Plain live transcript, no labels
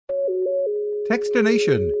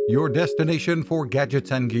Fishkin-Techstination, your destination for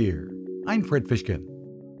gadgets and gear. I'm Fred Fishkin.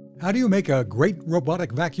 How do you make a great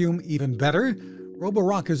robotic vacuum even better?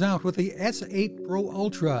 Roborock is out with the S8 Pro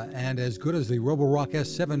Ultra, and as good as the Roborock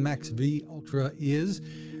S7 Max V Ultra is,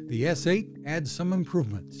 the S8 adds some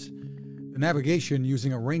improvements. The navigation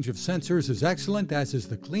using a range of sensors is excellent, as is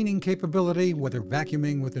the cleaning capability, whether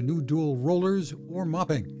vacuuming with the new dual rollers or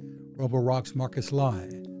mopping. Roborock's Marcus Lai.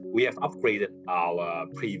 We have upgraded our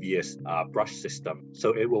previous brush system,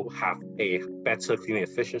 so it will have a better cleaning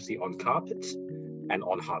efficiency on carpets and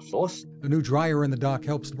on hard floors. The new dryer in the dock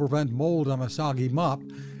helps to prevent mold on a soggy mop,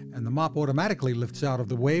 and the mop automatically lifts out of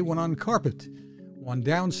the way when on carpet. One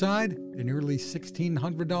downside, the nearly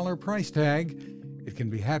 $1,600 price tag. It can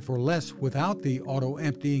be had for less without the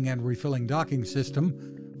auto-emptying and refilling docking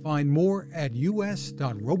system. Find more at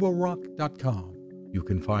us.roborock.com. You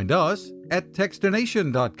can find us at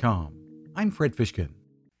Techstination.com. I'm Fred Fishkin.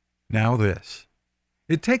 Now this.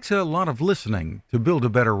 It takes a lot of listening to build a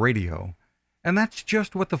better radio, and that's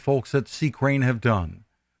just what the folks at C. Crane have done.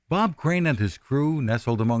 Bob Crane and his crew,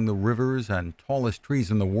 nestled among the rivers and tallest trees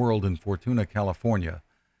in the world in Fortuna, California,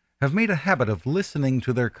 have made a habit of listening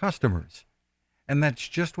to their customers. And that's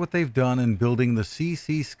just what they've done in building the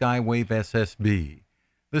CC Skywave SSB,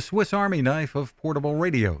 the Swiss Army knife of portable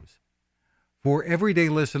radios. For everyday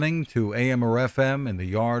listening to AM or FM in the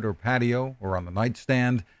yard or patio or on the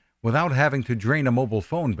nightstand without having to drain a mobile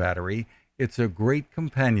phone battery, it's a great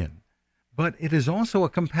companion. But it is also a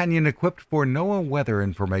companion equipped for NOAA weather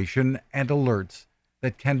information and alerts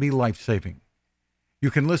that can be life-saving.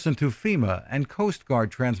 You can listen to FEMA and Coast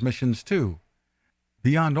Guard transmissions too.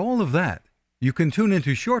 Beyond all of that, you can tune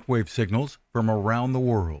into shortwave signals from around the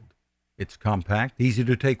world. It's compact, easy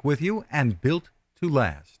to take with you, and built to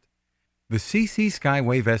last. The CC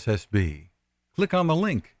Skywave SSB. Click on the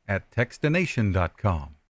link at Techstination.com.